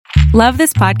Love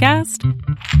this podcast?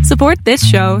 Support this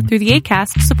show through the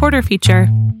Acast supporter feature.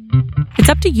 It's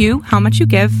up to you how much you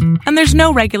give, and there's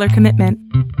no regular commitment.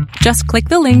 Just click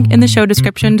the link in the show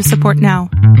description to support now.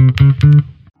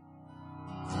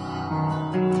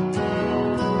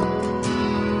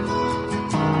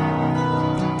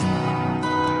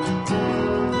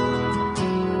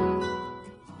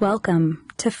 Welcome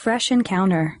to Fresh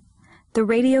Encounter, the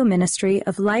radio ministry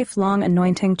of Lifelong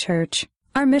Anointing Church.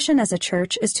 Our mission as a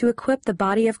church is to equip the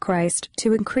body of Christ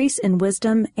to increase in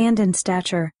wisdom and in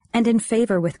stature, and in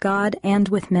favor with God and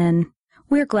with men.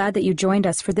 We're glad that you joined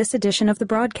us for this edition of the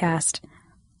broadcast.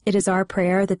 It is our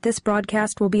prayer that this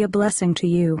broadcast will be a blessing to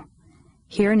you.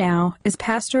 Here now is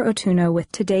Pastor Otuno with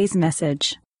today's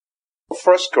message.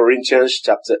 1 Corinthians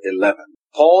chapter 11.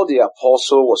 Paul the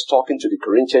apostle was talking to the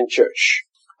Corinthian church,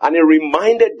 and he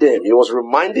was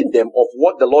reminding them of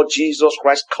what the Lord Jesus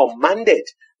Christ commanded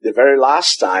the very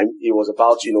last time he was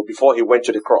about, before he went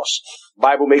to the cross.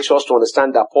 Bible makes us to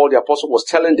understand that Paul the apostle was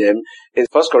telling them in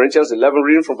 1 Corinthians 11,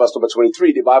 reading from verse number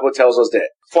 23, the Bible tells us there,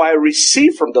 "For I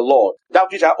received from the Lord that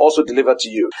which I also delivered to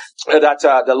you, that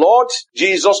the Lord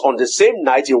Jesus on the same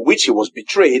night in which he was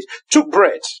betrayed took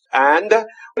bread, and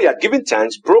he had given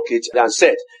thanks, broke it, and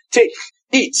said, 'Take,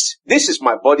 eat, this is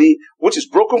my body which is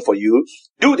broken for you.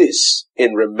 Do this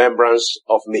in remembrance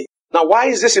of me.'" Now, why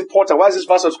is this important? Why is this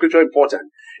verse of scripture important?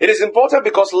 It is important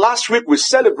because last week we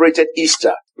celebrated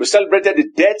Easter. We celebrated the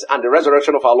death and the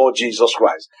resurrection of our Lord Jesus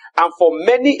Christ. And for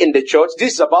many in the church,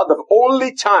 this is about the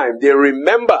only time they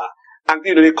remember and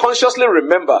they consciously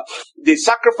remember the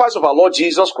sacrifice of our Lord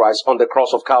Jesus Christ on the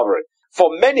cross of Calvary. For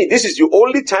many, this is the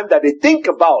only time that they think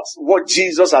about what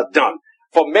Jesus has done.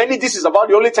 For many, this is about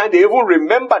the only time they even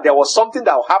remember there was something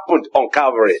that happened on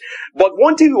Calvary. But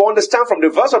one thing we understand from the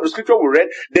verse of the scripture we read,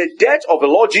 the death of the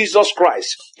Lord Jesus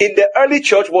Christ in the early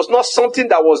church was not something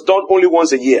that was done only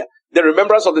once a year. The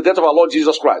remembrance of the death of our Lord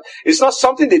Jesus Christ. It's not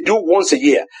something they do once a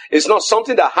year. It's not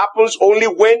something that happens only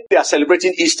when they are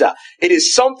celebrating Easter. It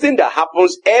is something that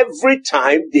happens every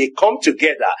time they come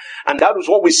together. And that is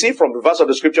what we see from the verse of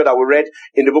the scripture that we read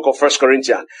in the book of 1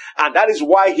 Corinthians. And that is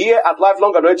why here at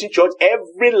Lifelong Anointing Church,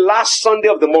 every last Sunday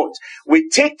of the month, we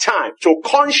take time to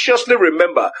consciously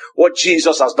remember what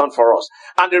Jesus has done for us.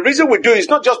 And the reason we do is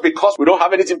not just because we don't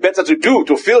have anything better to do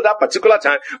to fill that particular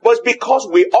time, but it's because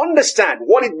we understand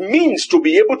what it means to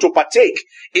be able to partake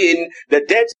in the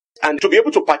death and to be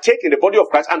able to partake in the body of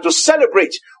Christ and to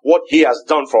celebrate what he has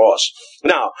done for us.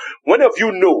 Now, many of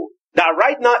you know that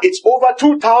right now it's over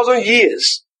 2,000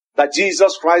 years that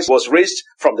Jesus Christ was raised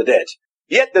from the dead.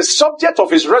 Yet the subject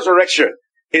of his resurrection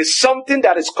is something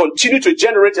that has continued to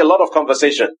generate a lot of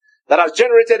conversation, that has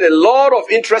generated a lot of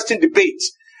interesting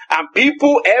debates. And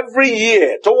people every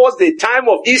year, towards the time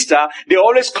of Easter, they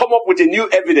always come up with a new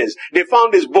evidence. They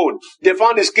found his bone. They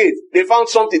found his kid. They found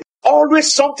something.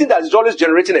 Always something that is always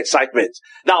generating excitement.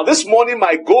 Now, this morning,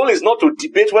 my goal is not to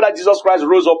debate whether Jesus Christ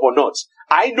rose up or not.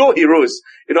 I know he rose,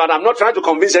 and I'm not trying to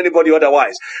convince anybody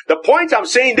otherwise. The point I'm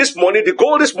saying this morning, the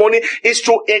goal this morning, is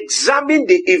to examine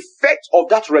the effect of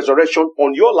that resurrection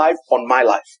on your life, on my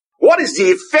life. What is the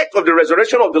effect of the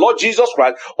resurrection of the Lord Jesus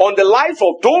Christ on the life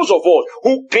of those of us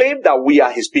who claim that we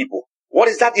are his people? What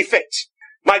is that effect?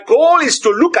 My goal is to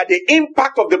look at the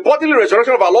impact of the bodily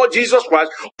resurrection of our Lord Jesus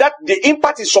Christ, that the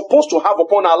impact is supposed to have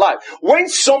upon our life. When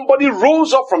somebody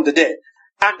rose up from the dead,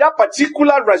 and that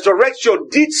particular resurrection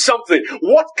did something,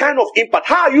 what kind of impact?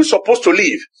 How are you supposed to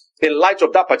live in light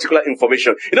of that particular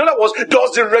information? In other words,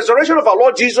 does the resurrection of our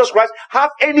Lord Jesus Christ have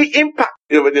any impact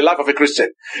in the life of a Christian?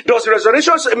 Does the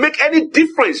resurrection make any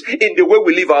difference in the way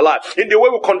we live our life, in the way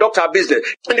we conduct our business,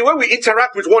 in the way we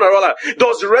interact with one another?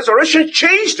 Does the resurrection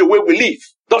change the way we live?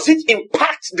 Does it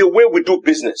impact the way we do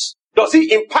business? Does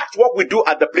it impact what we do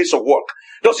at the place of work?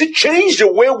 Does it change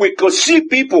the way we could see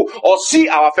people or see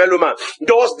our fellow man?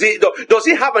 Does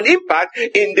it have an impact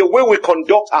in the way we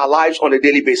conduct our lives on a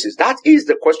daily basis? That is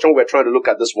the question we're trying to look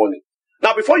at this morning.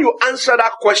 Now, before you answer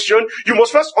that question, you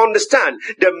must first understand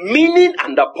the meaning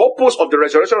and the purpose of the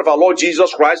resurrection of our Lord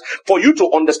Jesus Christ for you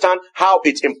to understand how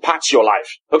it impacts your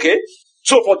life. Okay?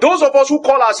 So for those of us who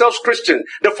call ourselves Christians,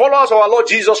 the followers of our Lord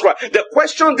Jesus Christ, the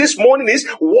question this morning is,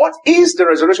 what is the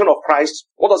resurrection of Christ?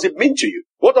 What does it mean to you?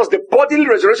 What does the bodily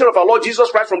resurrection of our Lord Jesus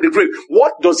Christ from the grave,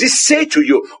 what does it say to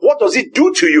you? What does it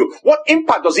do to you? What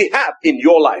impact does it have in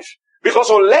your life? Because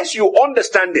unless you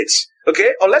understand it,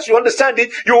 unless you understand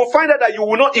it, you will find out that you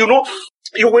will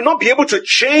not be able to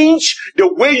change the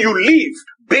way you live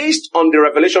based on the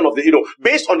revelation of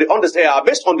based on the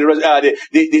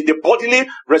bodily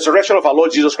resurrection of our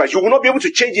Lord Jesus Christ. You will not be able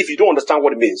to change if you don't understand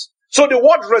what it means. So the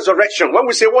word resurrection, when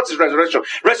we say what is resurrection?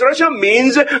 Resurrection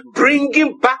means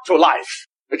bringing back to life.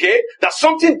 Okay? That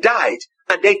something died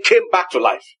and then came back to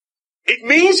life. It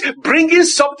means bringing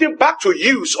something back to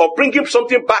use or bringing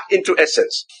something back into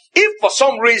essence. If for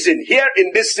some reason here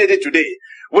in this city today,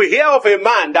 we hear of a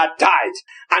man that died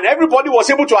and everybody was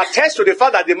able to attest to the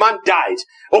fact that the man died.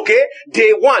 Okay?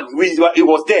 Day 1, he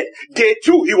was dead. Day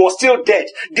 2, he was still dead.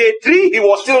 Day 3, he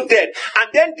was still dead. And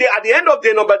then at the end of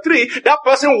day number 3, that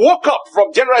person woke up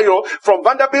from from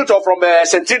Vanderbilt or from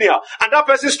Centennial. And that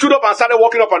person stood up and started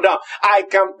walking up and down. I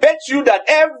can bet you that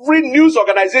every news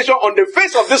organization on the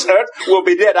face of this earth will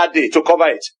be there that day to cover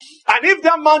it. And if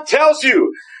that man tells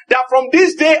you that from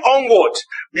this day onward,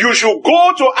 you should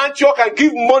go to Antioch and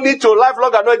give money to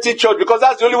Lifelong Anointing Church because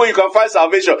that's the only way you can find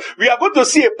salvation. We are going to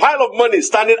see a pile of money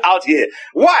standing out here.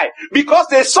 Why? Because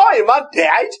they saw a man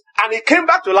died and he came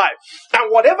back to life.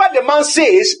 And whatever the man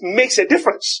says makes a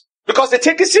difference because they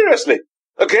take it seriously.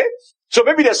 Okay? So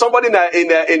maybe there's somebody in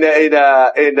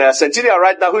Centennial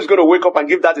right now who's going to wake up and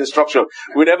give that instruction.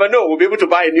 We never know. We'll be able to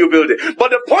buy a new building.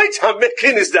 But the point I'm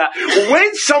making is that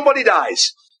when somebody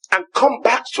dies and come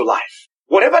back to life,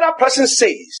 whatever that person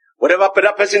says, whatever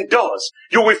that person does,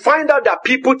 you will find out that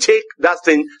people take that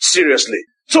thing seriously.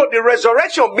 So the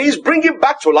resurrection means bringing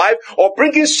back to life or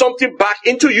bringing something back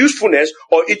into usefulness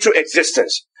or into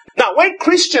existence. Now, when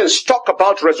Christians talk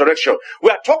about resurrection,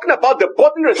 we are talking about the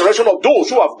bodily resurrection of those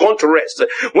who have gone to rest.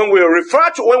 When we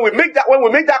make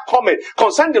that comment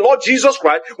concerning the Lord Jesus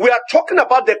Christ, we are talking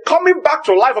about the coming back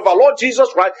to life of our Lord Jesus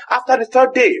Christ after the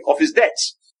 3rd day of his death.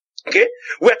 Okay?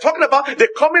 We're talking about the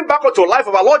coming back to life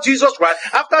of our Lord Jesus Christ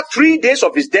after 3 days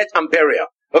of his death and burial.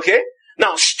 Okay?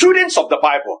 Now, students of the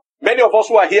Bible, many of us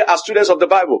who are here are students of the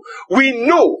Bible. We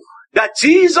know that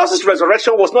Jesus'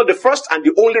 resurrection was not the first and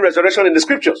the only resurrection in the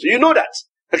scriptures. You know that.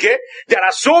 Okay? There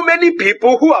are so many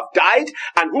people who have died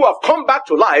and who have come back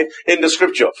to life in the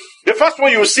scripture. The first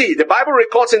one you see, the Bible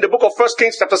records in the book of 1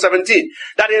 Kings chapter 17,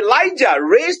 that Elijah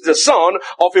raised the son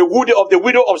of the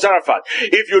widow of Zarephath.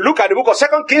 If you look at the book of 2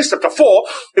 Kings chapter 4,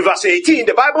 verse 18,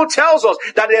 the Bible tells us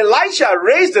that Elisha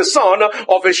raised the son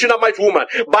of a Shunammite woman.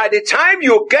 By the time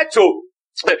you get to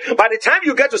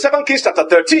 2 Kings chapter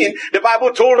 13, the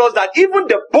Bible told us that even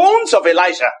the bones of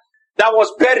Elisha that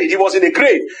was buried, he was in a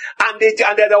grave, and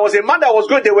there was a man that was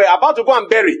going, they were about to go and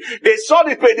bury. They saw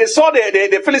the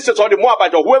Philistines or the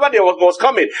Moabite or whoever was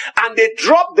coming, and they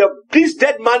dropped this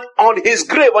dead man on his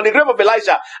grave, on the grave of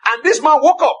Elisha, and this man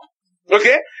woke up.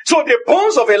 Okay? So the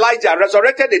bones of Elijah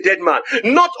resurrected the dead man.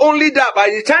 Not only that, by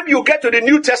the time you get to the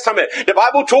New Testament, the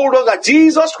Bible told us that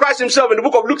Jesus Christ himself in the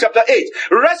book of Luke chapter 8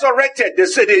 resurrected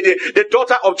the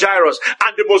daughter of Jairus.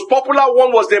 And the most popular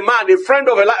one was the man, a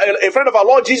friend of our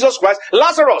Lord Jesus Christ,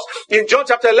 Lazarus. In John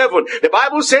chapter 11, the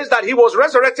Bible says that he was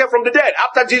resurrected from the dead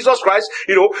after Jesus Christ,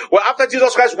 after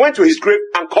Jesus Christ went to his grave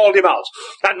and called him out.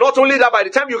 And not only that, by the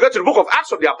time you get to the book of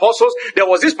Acts of the Apostles, there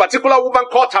was this particular woman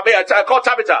called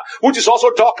Tabitha, which is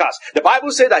also Dorcas. The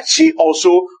Bible says that she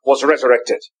also was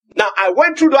resurrected. Now, I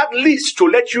went through that list to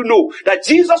let you know that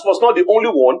Jesus was not the only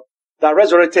one that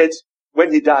resurrected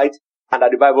when he died and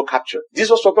that the Bible captured.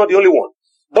 Jesus was not the only one.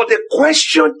 But the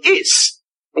question is,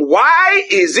 why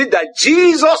is it that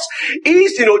Jesus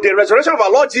is, the resurrection of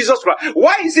our Lord Jesus Christ,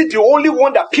 why is it the only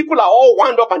one that people are all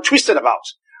wound up and twisted about?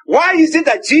 Why is it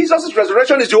that Jesus'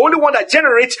 resurrection is the only one that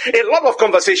generates a lot of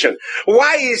conversation?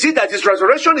 Why is it that his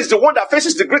resurrection is the one that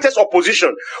faces the greatest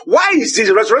opposition? Why is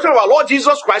the resurrection of our Lord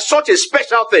Jesus Christ such a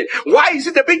special thing? Why is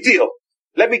it a big deal?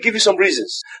 Let me give you some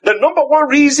reasons. The number one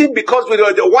reason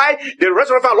why the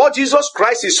resurrection of our Lord Jesus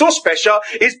Christ is so special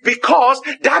is because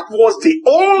that was the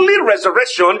only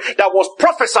resurrection that was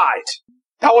prophesied.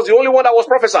 That was the only one that was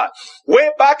prophesied.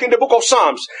 Way back in the book of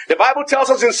Psalms, the Bible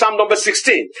tells us in Psalm number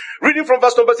 16, reading from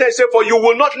verse number 10, it says, "For you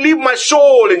will not leave my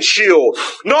soul in Sheol,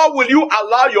 nor will you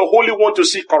allow your Holy One to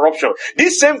see corruption."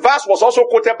 This same verse was also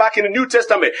quoted back in the New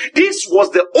Testament. This was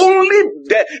the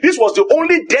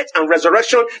only death and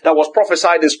resurrection that was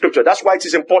prophesied in Scripture. That's why it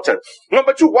is important.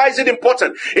 Number two, why is it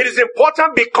important? It is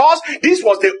important because this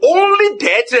was the only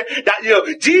death that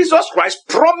Jesus Christ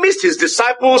promised his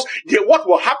disciples what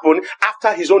will happen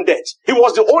after his own death. He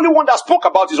was the only one that spoke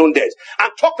about his own death and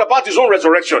talked about his own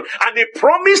resurrection. And he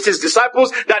promised his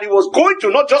disciples that he was going to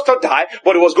not just die,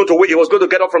 but he was going to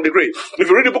get up from the grave. If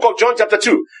you read the book of John chapter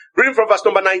 2, reading from verse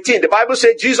number 19, the Bible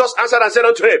said, Jesus answered and said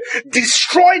unto him,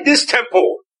 "Destroy this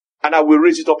temple, and I will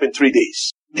raise it up in 3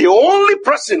 days." The only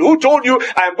person who told you,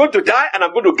 I am going to die and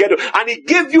I'm going to get up. And he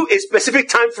gave you a specific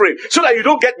time frame so that you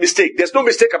don't get mistake. There's no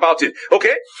mistake about it.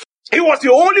 Okay? He was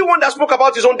the only one that spoke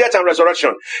about his own death and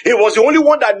resurrection. He was the only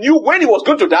one that knew when he was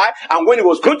going to die and when he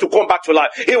was going to come back to life.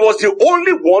 He was the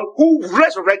only one who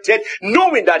resurrected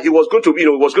knowing that he was going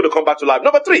to come back to life.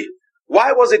 Number three,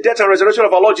 Why was the death and resurrection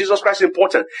of our Lord Jesus Christ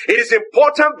important? It is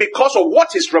important because of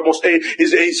what his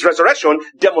resurrection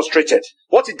demonstrated.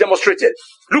 What it demonstrated.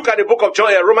 Look at the book of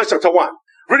John, Romans chapter 1.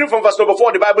 Reading from verse number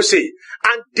 4, the Bible says,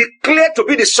 and declared to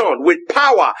be the Son with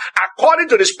power according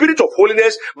to the Spirit of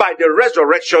holiness by the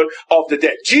resurrection of the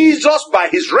dead. Jesus, by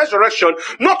his resurrection,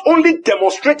 not only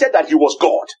demonstrated that he was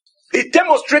God, he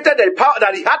demonstrated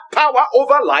that he had power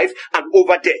over life and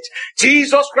over death.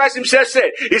 Jesus Christ himself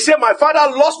said, he said, my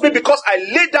Father lost me because I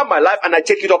laid down my life and I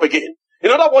take it up again.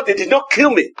 In other words, they did not kill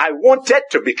me. I wanted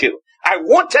to be killed. I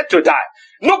wanted to die.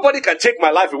 Nobody can take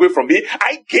my life away from me.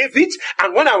 I gave it,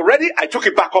 and when I'm ready, I took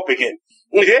it back up again.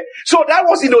 Okay? So that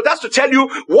was, that's to tell you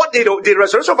what, the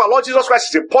resurrection of our Lord Jesus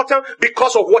Christ is important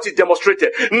because of what it demonstrated.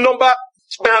 Number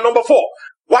 4.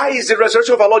 Why is the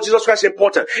resurrection of our Lord Jesus Christ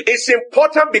important? It's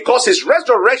important because his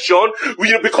resurrection,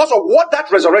 because of what that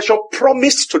resurrection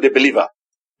promised to the believer.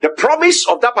 The promise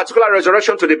of that particular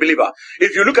resurrection to the believer.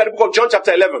 If you look at the book of John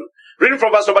chapter 11, reading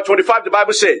from verse number 25, the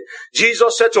Bible says,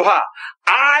 Jesus said to her,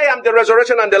 I am the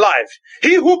resurrection and the life.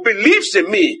 He who believes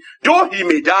in me, though he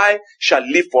may die, shall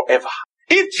live forever.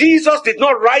 If Jesus did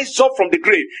not rise up from the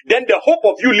grave, then the hope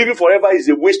of you living forever is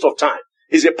a waste of time.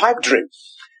 It's a pipe dream.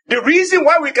 The reason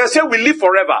why we can say we live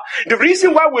forever, the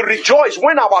reason why we rejoice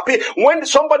when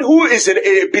somebody who is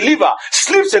a believer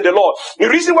sleeps in the Lord, the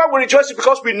reason why we rejoice is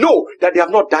because we know that they have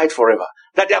not died forever,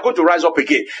 that they are going to rise up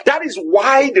again. That is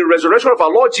why the resurrection of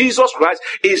our Lord Jesus Christ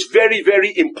is very,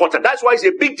 very important. That's why it's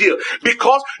a big deal,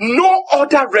 because no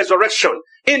other resurrection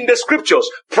in the scriptures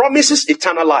promises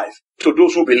eternal life to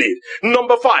those who believe.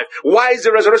 Number 5, why is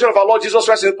the resurrection of our Lord Jesus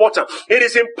Christ important? It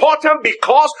is important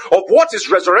because of what his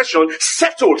resurrection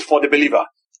settled for the believer.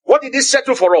 What did it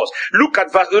settle for us? Look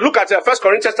at 1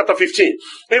 Corinthians chapter 15.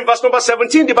 In verse number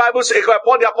 17, the Bible says,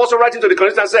 Paul the apostle writing to the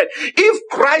Corinthians said, if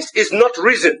Christ is not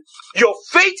risen, your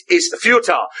faith is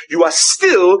futile. You are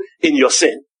still in your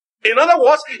sin. In other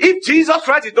words, if Jesus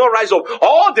Christ did not rise up,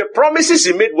 all the promises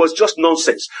he made was just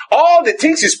nonsense. All the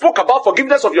things he spoke about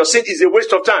forgiveness of your sin is a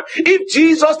waste of time. If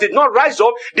Jesus did not rise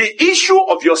up, the issue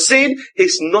of your sin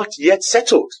is not yet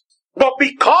settled. But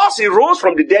because he rose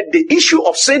from the dead, the issue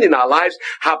of sin in our lives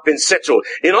have been settled.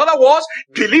 In other words,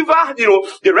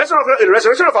 the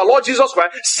resurrection of our Lord Jesus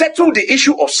Christ settled the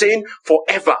issue of sin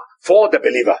forever for the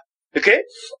believer. Okay?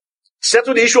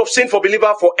 Settle the issue of sin for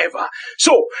believer forever.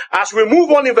 So, as we move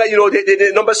on,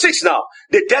 the number 6 now,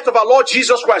 the death of our Lord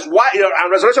Jesus Christ,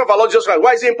 and resurrection of our Lord Jesus Christ,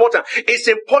 why is it important? It's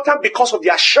important because of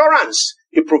the assurance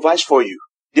it provides for you.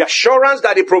 The assurance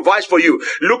that it provides for you.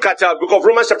 Look at the book of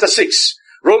Romans chapter 6.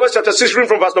 Romans chapter 6, reading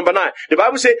from verse number 9. The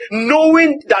Bible says,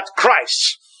 knowing that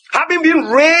Christ, having been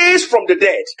raised from the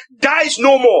dead, dies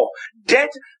no more,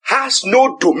 death has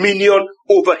no dominion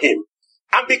over him.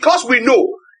 And because we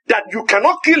know that you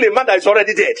cannot kill a man that is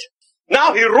already dead.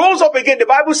 Now he rose up again. The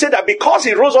Bible said that because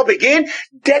he rose up again,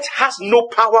 death has no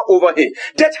power over him.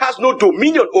 Death has no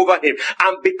dominion over him.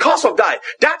 And because of that,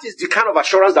 that is the kind of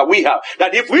assurance that we have.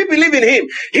 That if we believe in him,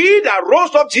 he that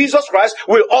rose up Jesus Christ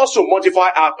will also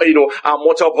mortify our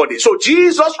mortal body. So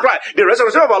Jesus Christ, the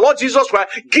resurrection of our Lord Jesus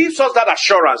Christ, gives us that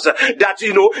assurance that,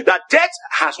 that death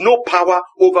has no power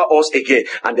over us again.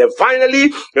 And then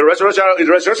finally, the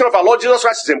resurrection of our Lord Jesus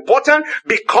Christ is important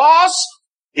because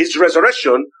his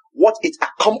resurrection, what it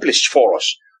accomplished for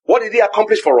us. What did he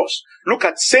accomplish for us? Look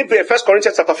at 1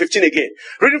 Corinthians chapter 15 again.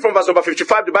 Reading from verse number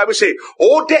 55, the Bible says,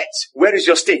 O death, where is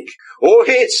your sting? O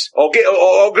Hades, or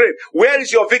grave, where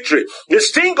is your victory? The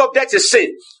sting of death is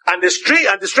sin, and the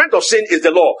strength of sin is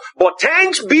the law. But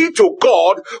thanks be to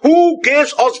God who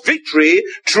gives us victory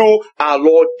through our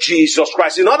Lord Jesus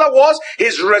Christ. In other words,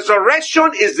 his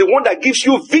resurrection is the one that gives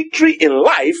you victory in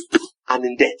life and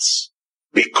in death.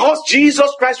 Because Jesus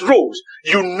Christ rose,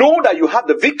 you know that you have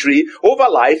the victory over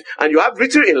life, and you have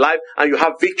victory in life, and you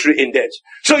have victory in death.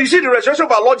 So you see, the resurrection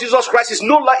of our Lord Jesus Christ is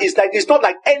not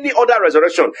like any other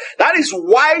resurrection. That is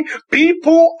why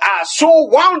people are so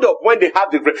wound up when they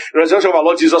have the resurrection of our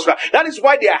Lord Jesus Christ. That is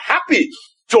why they are happy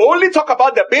to only talk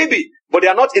about the baby, but they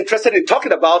are not interested in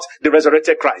talking about the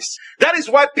resurrected Christ. That is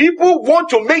why people want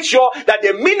to make sure that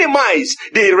they minimize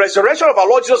the resurrection of our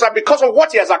Lord Jesus Christ because of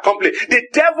what he has accomplished. The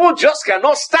devil just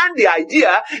cannot stand the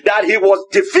idea that he was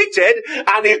defeated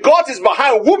and he got his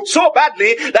behind whooped so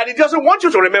badly that he doesn't want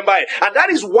you to remember it. And that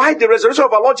is why the resurrection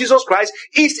of our Lord Jesus Christ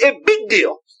is a big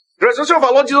deal. The resurrection of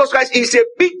our Lord Jesus Christ is a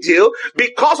big deal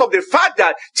because of the fact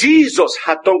that Jesus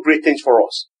had done great things for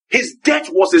us. His death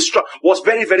was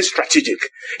very, very strategic.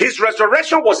 His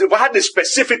resurrection had a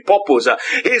specific purpose.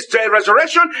 His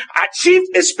resurrection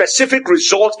achieved a specific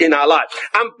result in our life.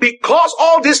 And because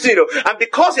all this thing, and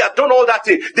because he had done all that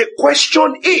thing, the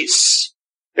question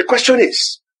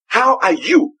is, how are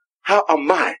you how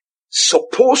am I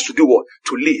supposed to do what?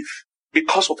 To live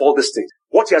because of all these things.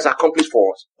 What he has accomplished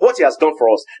for us, what he has done for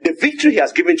us, the victory he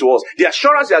has given to us, the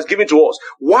assurance he has given to us.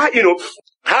 Why,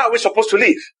 how are we supposed to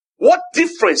live? What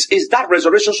difference is that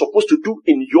resurrection supposed to do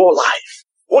in your life?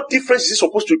 What difference is it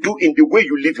supposed to do in the way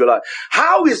you live your life?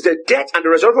 How is the death and the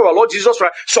resurrection of our Lord Jesus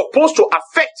Christ supposed to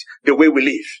affect the way we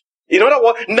live? In other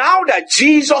words, now that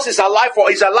Jesus is alive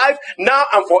now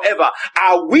and forever,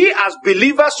 are we as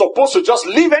believers supposed to just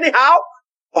live anyhow?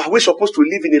 Or are we supposed to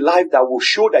live in a life that will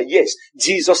show that yes,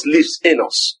 Jesus lives in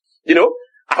us?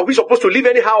 Are we supposed to live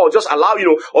anyhow or just allow,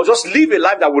 or just live a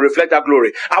life that will reflect that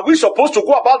glory? Are we supposed to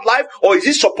go about life or is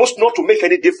it supposed not to make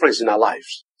any difference in our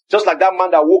lives? Just like that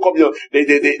man that woke up,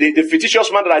 the fictitious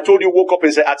man that I told you woke up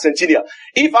at Centennial.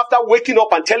 If after waking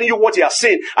up and telling you what he has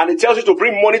seen, and he tells you to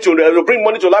bring money to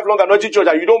Lifelong Anointing Church,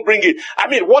 and you don't bring it,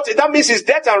 what that means is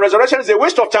death and resurrection is a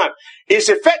waste of time. Its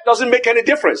effect doesn't make any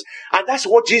difference, and that's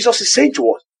what Jesus is saying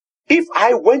to us. If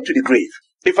I went to the grave,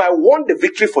 if I won the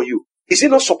victory for you, is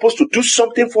it not supposed to do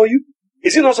something for you?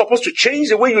 Is it not supposed to change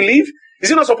the way you live?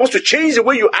 Is it not supposed to change the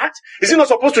way you act? Is it not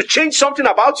supposed to change something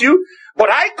about you? But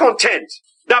I contend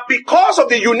that because of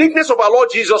the uniqueness of our Lord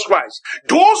Jesus Christ,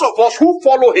 those of us who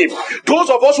follow him, those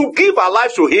of us who give our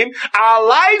lives to him, our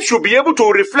lives should be able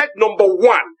to reflect, number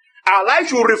one, our lives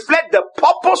should reflect the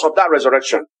purpose of that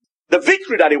resurrection. The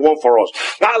victory that he won for us.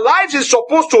 Our lives is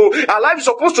supposed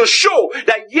to show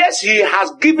that yes, he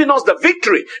has given us the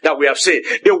victory that we have seen.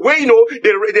 The way,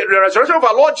 the resurrection of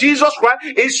our Lord Jesus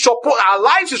Christ our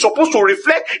lives is supposed to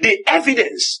reflect the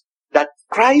evidence that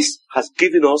Christ has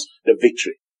given us the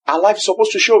victory. Our life is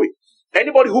supposed to show it.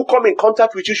 Anybody who comes in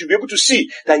contact with you should be able to see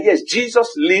that yes,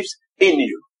 Jesus lives in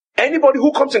you. Anybody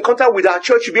who comes in contact with our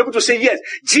church should be able to say yes,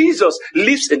 Jesus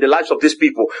lives in the lives of these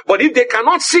people. But if they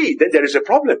cannot see, then there is a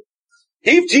problem.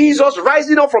 If Jesus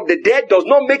rising up from the dead does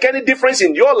not make any difference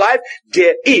in your life,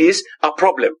 there is a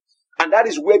problem. And that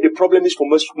is where the problem is for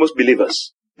most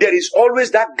believers. There is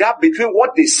always that gap between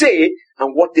what they say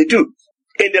and what they do.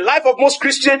 In the life of most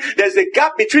Christians, there's a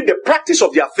gap between the practice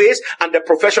of their faith and the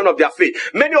profession of their faith.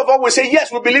 Many of us will say,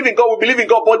 yes, we believe in God,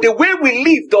 but the way we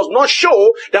live does not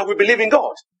show that we believe in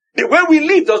God. The way we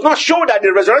live does not show that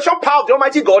the resurrection power of the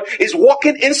Almighty God is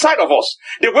working inside of us.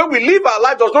 The way we live our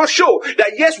life does not show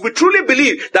that yes, we truly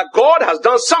believe that God has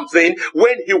done something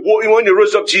when he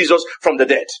rose up Jesus from the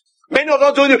dead. Many of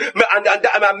us don't,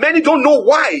 and many don't know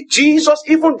why Jesus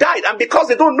even died. And because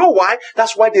they don't know why,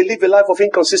 that's why they live a life of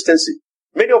inconsistency.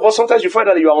 Many of us, sometimes you find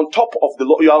that you are on top of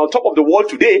the world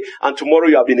today, and tomorrow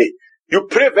you are beneath. You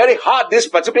pray very hard this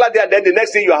particular day, and then the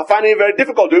next day you are finding it very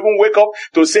difficult to even wake up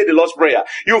to say the Lord's Prayer.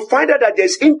 You find out that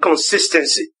there's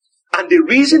inconsistency. And the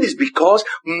reason is because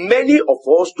many of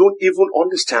us don't even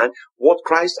understand what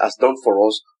Christ has done for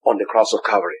us on the cross of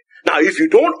Calvary. Now, if you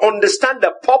don't understand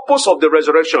the purpose of the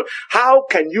resurrection, how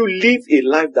can you live a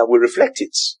life that will reflect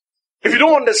it? If you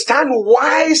don't understand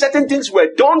why certain things were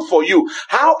done for you,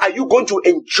 how are you going to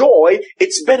enjoy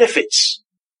its benefits?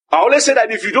 I always say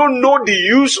that if you don't know the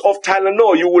use of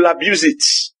Tylenol, you will abuse it.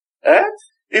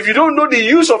 If you don't know the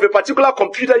use of a particular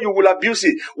computer, you will abuse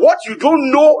it. What you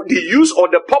don't know the use or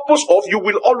the purpose of, you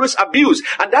will always abuse.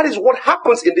 And that is what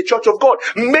happens in the church of God.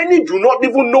 Many do not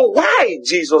even know why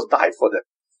Jesus died for them.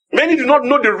 Many do not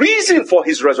know the reason for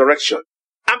his resurrection.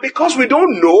 And because we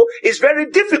don't know, it's very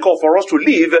difficult for us to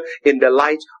live in the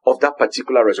light of that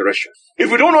particular resurrection.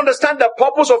 If we don't understand the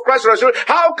purpose of Christ's resurrection,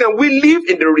 how can we live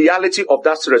in the reality of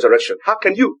that resurrection? How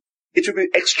can you? It will be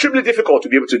extremely difficult to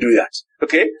be able to do that.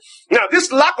 Okay? Now,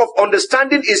 this lack of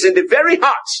understanding is in the very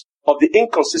heart of the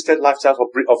inconsistent lifestyles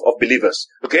of believers.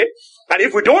 Okay? And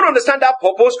if we don't understand that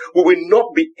purpose, we will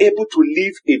not be able to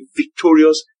live a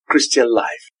victorious Christian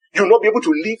life. You will not be able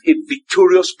to live a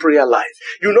victorious prayer life.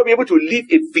 You will not be able to live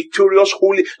a victorious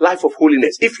holy life of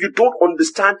holiness if you don't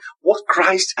understand what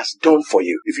Christ has done for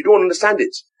you. If you don't understand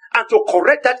it. And to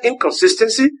correct that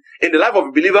inconsistency in the life of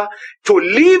a believer, to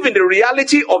live in the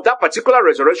reality of that particular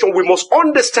resurrection, we must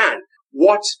understand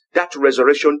what that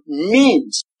resurrection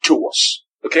means to us.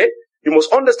 Okay? You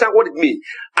must understand what it means,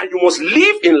 and you must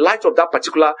live in light of the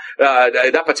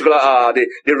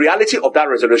reality of that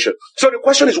resurrection. So the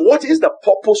question is, what is the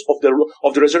purpose of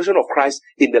the resurrection of Christ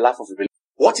in the life of the believer?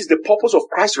 What is the purpose of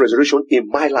Christ's resurrection in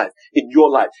my life, in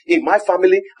your life, in my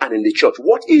family, and in the church?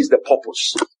 What is the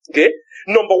purpose? Okay?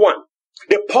 Number one,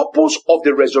 the purpose of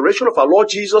the resurrection of our Lord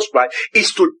Jesus Christ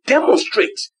is to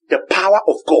demonstrate the power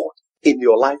of God in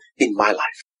your life, in my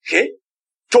life. Okay?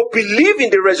 To believe in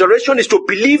the resurrection is to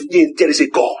believe there is a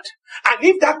God. And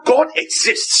if that God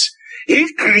exists,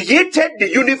 He created the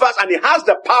universe and he has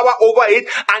the power over it,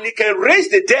 and he can raise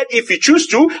the dead if he chooses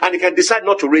to, and he can decide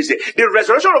not to raise it. The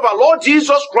resurrection of our Lord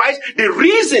Jesus Christ, the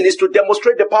reason is to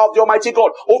demonstrate the power of the Almighty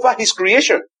God over his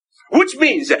creation. Which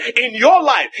means in your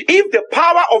life, if the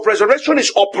power of resurrection is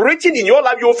operating in your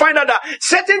life, you will find out that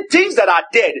certain things that are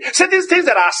dead, certain things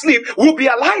that are asleep will be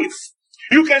alive.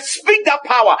 You can speak that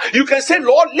power. You can say,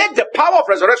 Lord, let the power of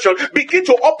resurrection begin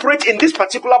to operate in this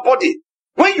particular body.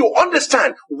 When you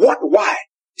understand why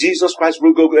Jesus Christ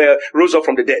rose up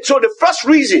from the dead. So the first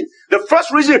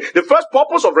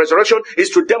purpose of resurrection is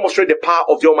to demonstrate the power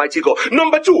of the Almighty God.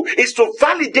 Number 2 is to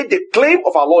validate the claim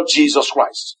of our Lord Jesus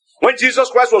Christ. When Jesus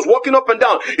Christ was walking up and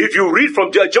down, if you read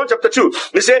from John chapter 2,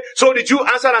 they say, so the Jew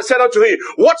answered and said unto him,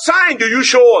 what sign do you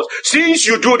show us, since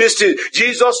you do this thing?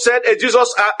 Jesus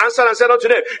answered and said unto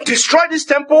them, destroy this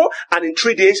temple, and in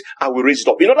 3 days I will raise it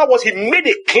up. In other words, he made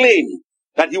a claim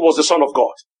that he was the Son of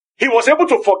God. He was able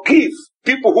to forgive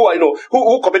people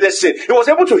who committed sin. He was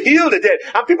able to heal the dead.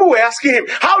 And people were asking him,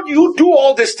 how do you do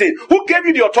all this thing? Who gave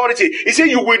you the authority? He said,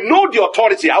 you will know the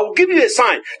authority. I will give you a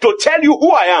sign to tell you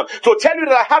who I am, to tell you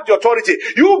that I have the authority.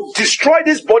 You destroy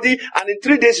this body, and in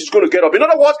 3 days it's going to get up. In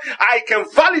other words, I can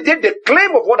validate the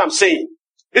claim of what I'm saying.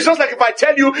 It's just like if I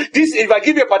tell you this, if I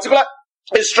give you a particular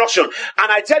instruction,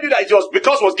 and I tell you that it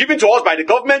was given to us by the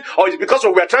government, or it's because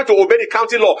we are trying to obey the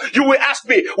county law, you will ask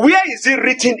me, where is it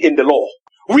written in the law?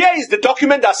 Where is the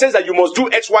document that says that you must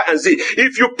do X, Y, and Z?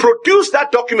 If you produce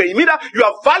that document, you mean that you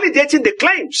are validating the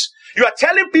claims. You are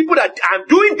telling people that I'm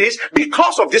doing this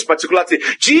because of this particular thing.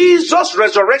 Jesus'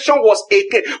 resurrection was a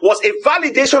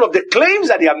validation of the claims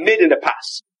that he had made in the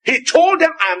past. He told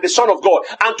them, I am the Son of God.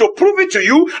 And to prove it to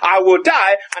you, I will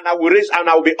die and I will raise and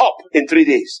I will be up in 3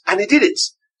 days. And he did it.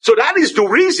 So that is the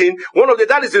reason,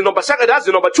 that's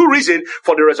the number 2 reason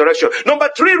for the resurrection. Number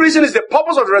 3 reason is the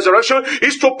purpose of the resurrection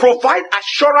is to provide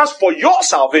assurance for your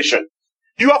salvation.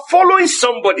 You are following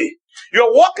somebody. You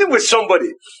are walking with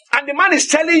somebody. And the man is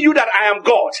telling you that I am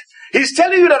God. He's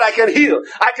telling you that I can heal,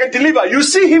 I can deliver. You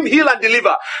see him heal and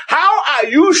deliver. How are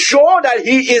you sure that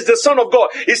he is the Son of God?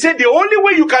 He said the only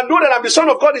way you can know that I'm the Son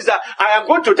of God is that I am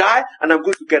going to die and I'm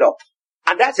going to get up.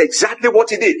 And that's exactly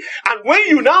what he did. And when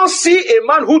you now see a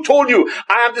man who told you,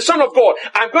 I am the Son of God,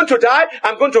 I'm going to die,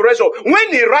 I'm going to rise up.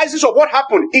 When he rises up, what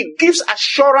happened? It gives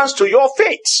assurance to your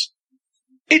faith.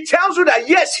 It tells you that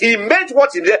yes, he meant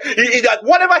what that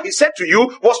whatever he said to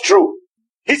you was true.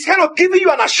 He's kind of giving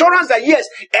you an assurance that yes,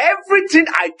 everything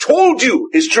I told you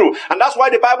is true. And that's why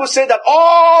the Bible says that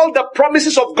all the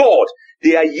promises of God,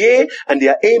 they are yea and they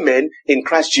are amen in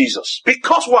Christ Jesus.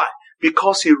 Because why?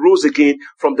 Because he rose again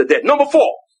from the dead. Number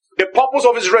 4, the purpose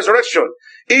of his resurrection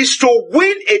is to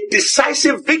win a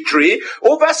decisive victory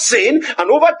over sin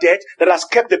and over death that has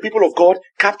kept the people of God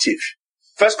captive.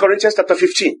 1 Corinthians chapter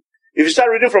 15. If you start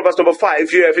reading from verse number 5,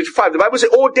 55, the Bible says,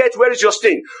 "Oh death, where is your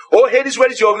sting? Oh Hades,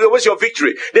 where is your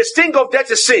victory? The sting of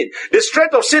death is sin. The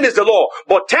strength of sin is the law.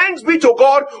 But thanks be to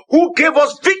God who gave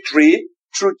us victory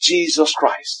through Jesus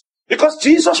Christ." Because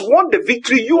Jesus won the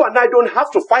victory, you and I don't have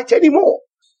to fight anymore.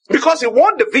 Because he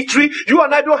won the victory, you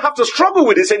and I don't have to struggle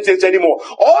with the same things anymore.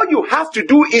 All you have to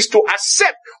do is to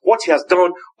accept what he has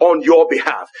done on your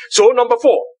behalf. So number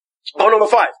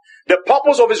 5, the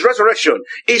purpose of his resurrection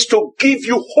is to give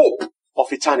you hope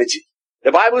of eternity.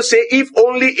 The Bible says, if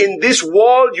only in this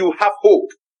world you have hope.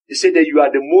 It said that you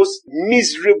are the most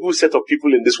miserable set of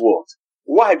people in this world.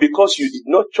 Why? Because you did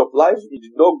not chop life, you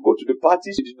did not go to the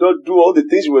parties, you did not do all the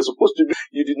things you were supposed to do,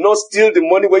 you did not steal the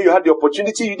money when you had the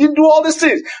opportunity, you didn't do all these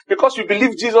things because you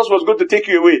believed Jesus was going to take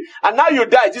you away. And now you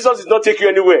die, Jesus did not take you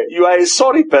anywhere. You are a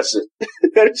sorry person.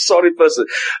 Very sorry person.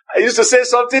 I used to say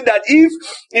something that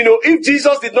if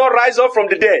Jesus did not rise up from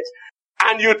the dead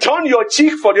and you turn your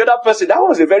cheek for the other person, that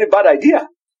was a very bad idea.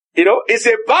 It's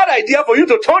a bad idea for you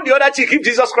to turn the other cheek if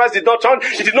Jesus Christ did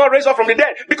not raise up from the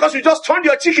dead, because you just turned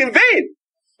your cheek in vain.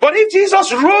 But if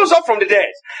Jesus rose up from the dead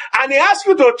and he asked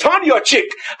you to turn your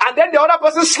cheek and then the other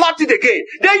person slapped it again,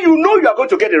 then you know you are going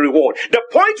to get a reward. The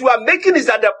point we are making is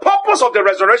that the purpose of the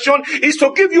resurrection is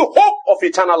to give you hope of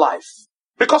eternal life.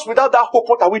 Because without that hope,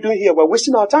 what are we doing here? We're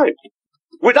wasting our time.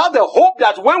 Without the hope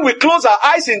that when we close our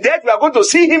eyes in death, we are going to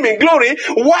see him in glory,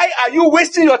 why are you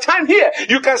wasting your time here?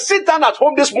 You can sit down at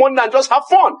home this morning and just have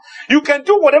fun. You can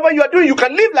do whatever you are doing. You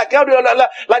can live like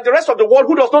the rest of the world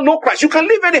who does not know Christ. You can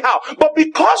live anyhow. But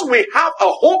because we have a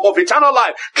hope of eternal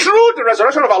life through the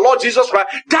resurrection of our Lord Jesus Christ,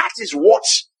 that is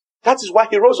why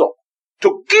he rose up.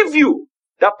 To give you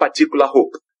that particular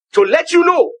hope. To let you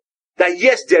know that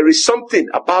yes, there is something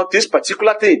about this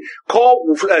particular thing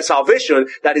called salvation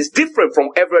that is different from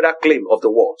every other claim of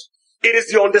the world. It is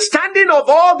the understanding of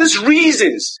all these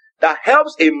reasons that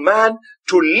helps a man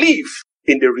to live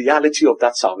in the reality of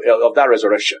that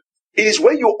resurrection. It is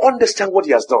when you understand what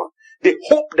he has done, the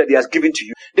hope that he has given to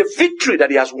you, the victory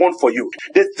that he has won for you,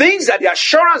 the things that the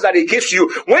assurance that he gives you.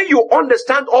 When you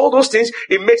understand all those things,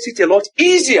 it makes it a lot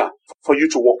easier for you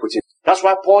to walk with him. That's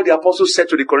why Paul the Apostle said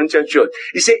to the Corinthian church,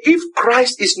 he said, if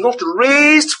Christ is not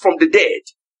raised from the dead,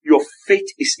 your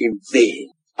faith is in vain.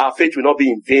 Our faith will not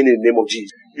be in vain in the name of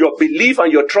Jesus. Your belief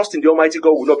and your trust in the Almighty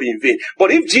God will not be in vain.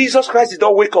 But if Jesus Christ did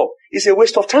not wake up, it's a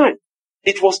waste of time.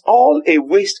 It was all a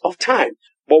waste of time.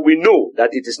 But we know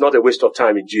that it is not a waste of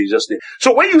time in Jesus' name.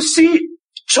 So when you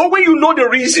know the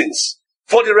reasons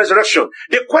for the resurrection,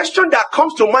 the question that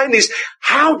comes to mind is,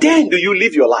 how then do you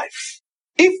live your life?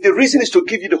 If the reason is to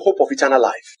give you the hope of eternal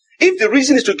life, if the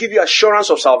reason is to give you assurance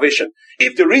of salvation,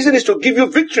 if the reason is to give you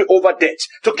victory over death,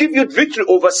 to give you victory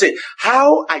over sin,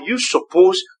 how are you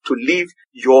supposed to live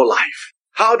your life?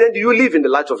 How then do you live in the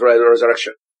light of the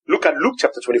resurrection? Look at Luke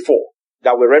chapter 24.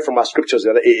 That we read from our scriptures,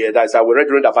 that we read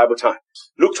during the Bible time.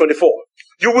 Luke 24.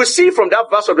 You will see from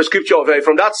that verse of the scripture,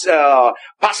 from that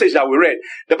passage that we read,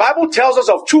 the Bible tells us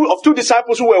of two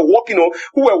disciples who were walking,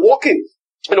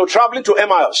 traveling to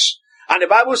Emmaus. And the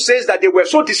Bible says that they were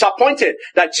so disappointed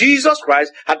that Jesus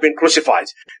Christ had been crucified.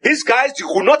 These guys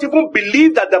could not even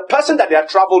believe that the person that they had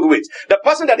traveled with, the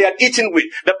person that they had eaten with,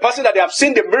 the person that they have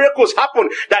seen the miracles happen,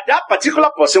 that particular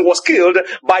person was killed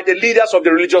by the leaders of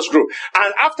the religious group.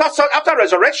 And after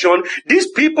resurrection,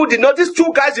 these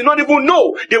two guys did not even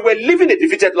know they were living a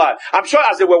defeated life. I'm sure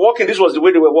as they were walking, this was the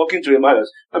way they were walking to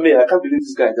Emmaus. I can't believe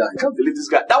this guy died. I can't believe this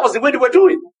guy. That was the way they were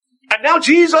doing. And now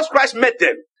Jesus Christ met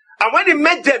them. And when he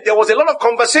met them, there was a lot of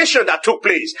conversation that took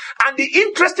place. And the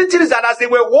interesting thing is that as they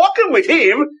were walking with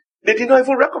him, they did not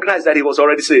even recognize that he was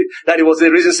already saved, that he was the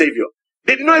risen Savior.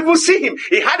 They did not even see him.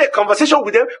 He had a conversation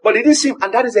with them, but they didn't see him.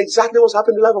 And that is exactly what's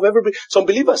happening in the life of some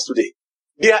believers today.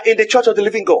 They are in the church of the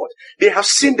living God. They have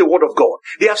seen the word of God.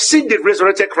 They have seen the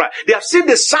resurrected Christ. They have seen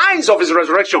the signs of his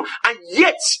resurrection. And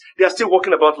yet, they are still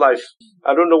walking about life.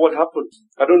 I don't know what happened.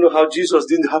 I don't know how Jesus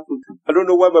didn't happen. I don't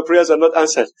know why my prayers are not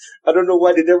answered. I don't know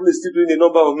why the devil is still doing a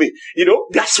number on me.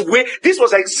 This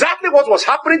was exactly what was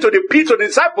happening to the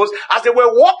disciples as they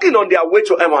were walking on their way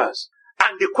to Emmaus.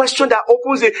 And the question that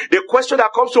the question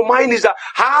that comes to mind is that,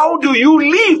 how do you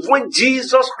live when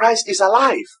Jesus Christ is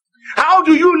alive? How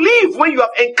do you live when you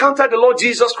have encountered the Lord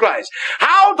Jesus Christ?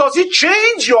 How does it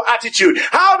change your attitude?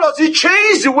 How does it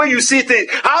change the way you see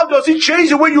things? How does it change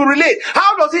the way you relate?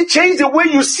 How does it change the way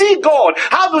you see God?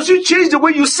 How does it change the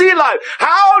way you see life?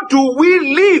 How do we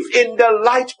live in the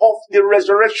light of the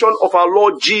resurrection of our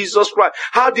Lord Jesus Christ?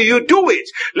 How do you do it?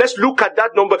 Let's look at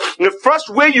that number. The first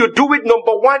way you do it,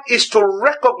 number one, is to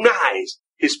recognize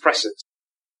his presence.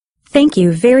 Thank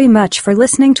you very much for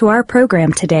listening to our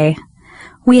program today.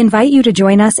 We invite you to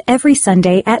join us every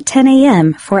Sunday at 10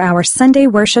 a.m. for our Sunday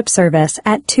worship service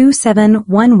at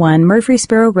 2711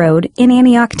 Murfreesboro Road in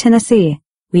Antioch, Tennessee.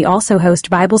 We also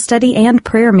host Bible study and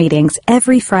prayer meetings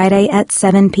every Friday at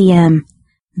 7 p.m.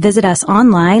 Visit us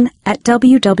online at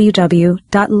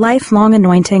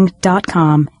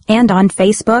www.lifelonganointing.com and on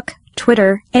Facebook,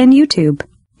 Twitter, and YouTube.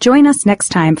 Join us next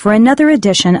time for another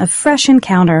edition of Fresh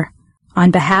Encounter.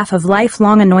 On behalf of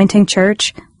Lifelong Anointing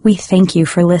Church, we thank you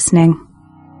for listening.